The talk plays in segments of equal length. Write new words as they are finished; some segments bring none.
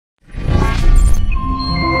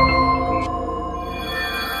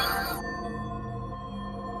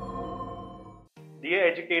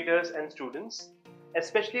educators and students,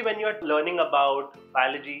 especially when you are learning about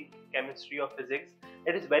biology, chemistry or physics,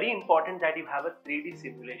 it is very important that you have a 3D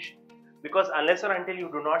simulation, because unless or until you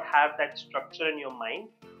do not have that structure in your mind,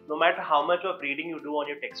 no matter how much of reading you do on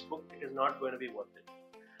your textbook, it is not going to be worth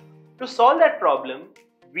it. To solve that problem,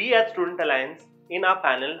 we at Student Alliance in our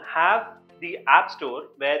panel have the App Store,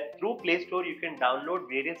 where through Play Store you can download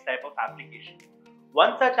various type of applications.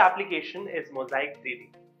 One such application is Mosaic 3D.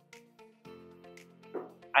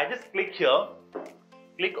 I just click here,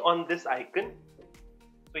 click on this icon.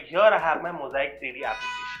 So here I have my Mosaic 3D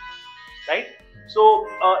application, right? So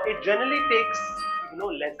it generally takes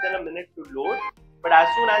less than a minute to load, but as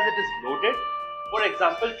soon as it is loaded, for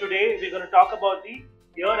example, today we're going to talk about the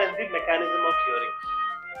ear and the mechanism of hearing.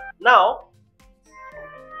 Now,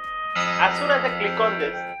 as soon as I click on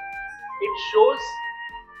this, it shows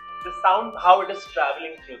the sound, how it is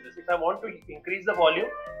traveling through this. If I want to increase the volume,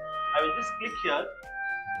 I will just click here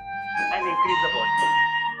and increase the volume.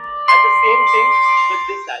 And the same thing with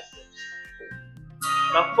this as well.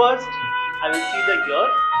 Now first, I will see the ear.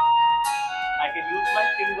 I can use my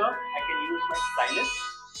finger, I can use my stylus,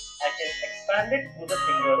 I can expand it with the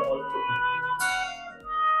finger also.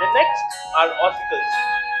 The next are ossicles,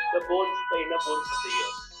 the bones, the inner bones of the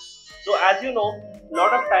ear. So as you know, a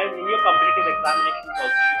lot of time in your competitive examinations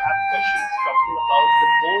also you have questions talking about the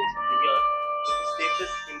bones of the ear with the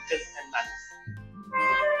stapes, incus and manus.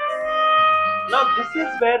 Now this is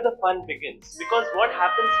where the fun begins, because what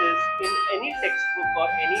happens is, in any textbook or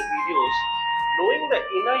any videos, knowing the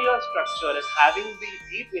inner ear structure and having the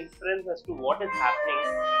deep inference as to what is happening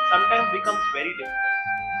sometimes becomes very difficult.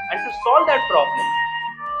 And to solve that problem,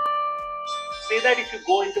 say that if you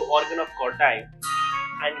go into organ of Corti,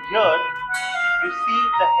 and here you see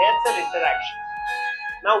the hair cell interaction.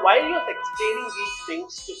 Now while you're explaining these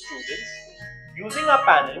things to students, using a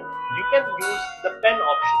panel, you can use the pen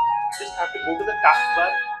option. You just have to go to the taskbar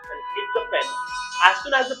and click the pen. As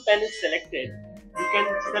soon as the pen is selected, you can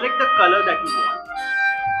select the color that you want,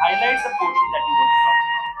 highlight the portion that you want to talk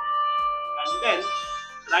about, and then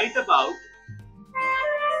write about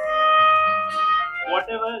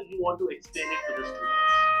whatever you want to explain it to the students.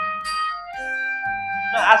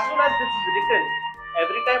 Now as soon as this is written,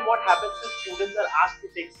 every time what happens is students are asked to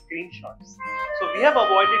take screenshots. So we have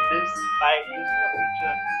avoided this by using a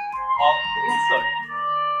feature of insert,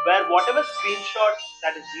 where whatever screenshot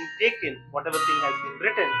that is being taken, whatever thing has been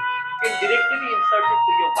written, you can directly insert it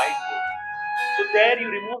to your whiteboard. So there you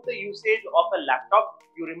remove the usage of a laptop,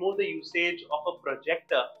 you remove the usage of a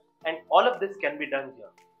projector, and all of this can be done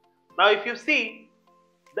here. Now if you see,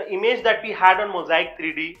 the image that we had on Mosaic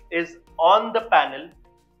 3D is on the panel.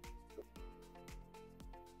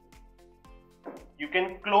 You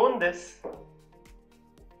can clone this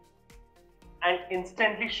and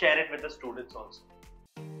instantly share it with the students also.